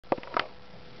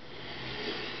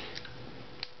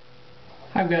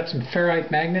I've got some ferrite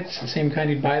magnets, the same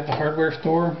kind you'd buy at the hardware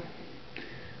store,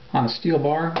 on a steel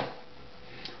bar.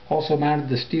 Also mounted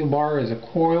the steel bar is a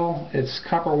coil. It's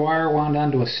copper wire wound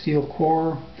onto a steel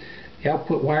core. The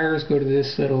output wires go to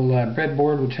this little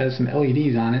breadboard which has some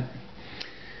LEDs on it.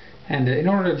 And in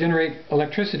order to generate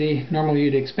electricity, normally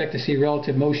you'd expect to see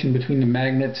relative motion between the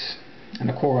magnets and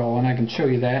the coil, and I can show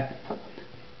you that.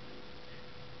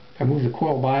 If I move the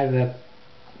coil by the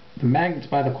magnets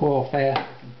by the coil fast,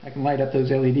 I can light up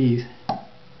those LEDs.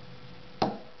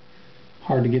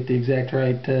 Hard to get the exact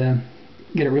right,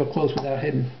 get it real close without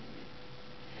hitting.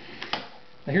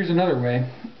 Now here's another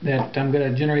way that I'm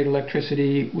going to generate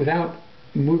electricity without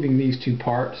moving these two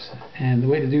parts, and the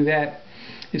way to do that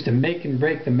is to make and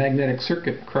break the magnetic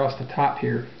circuit across the top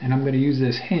here. And I'm going to use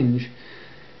this hinge.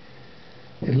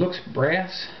 It looks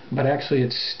brass, but actually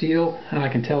it's steel, and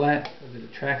I can tell that because it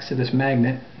attracts to this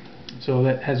magnet, so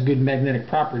that has good magnetic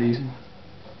properties.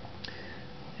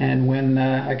 And when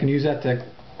I can use that to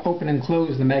open and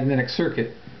close the magnetic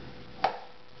circuit.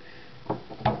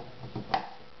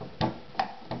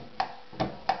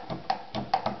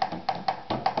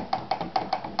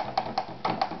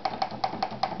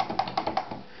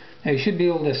 Now you should be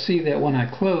able to see that when I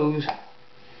close,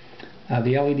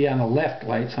 the LED on the left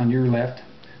lights, on your left.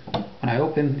 When I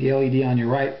open, the LED on your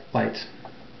right lights.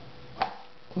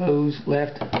 Close,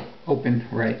 left, open,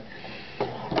 right.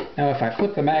 Now if I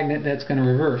flip the magnet, that's going to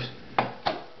reverse.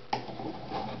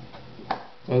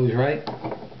 Close right,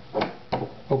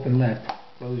 open left.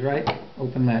 Close right,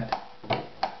 open left.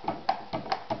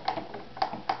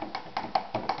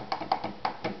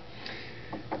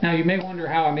 Now you may wonder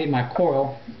how I made my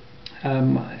coil.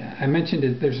 I mentioned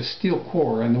that there's a steel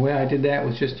core, and the way I did that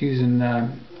was just using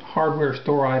hardware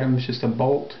store items, just a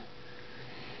bolt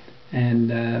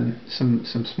and some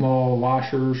small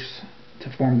washers to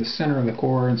form the center of the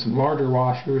core, and some larger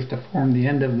washers to form the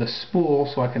end of the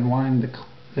spool so I can wind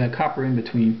the copper in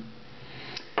between.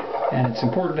 And it's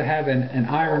important to have an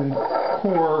iron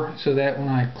core so that when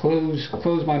I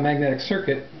close my magnetic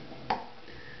circuit,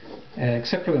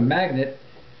 except for the magnet,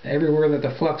 everywhere that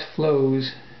the flux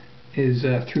flows is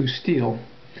through steel,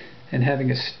 and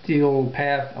having a steel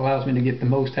path allows me to get the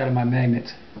most out of my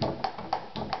magnets.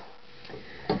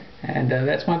 And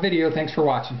that's my video. Thanks for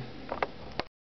watching.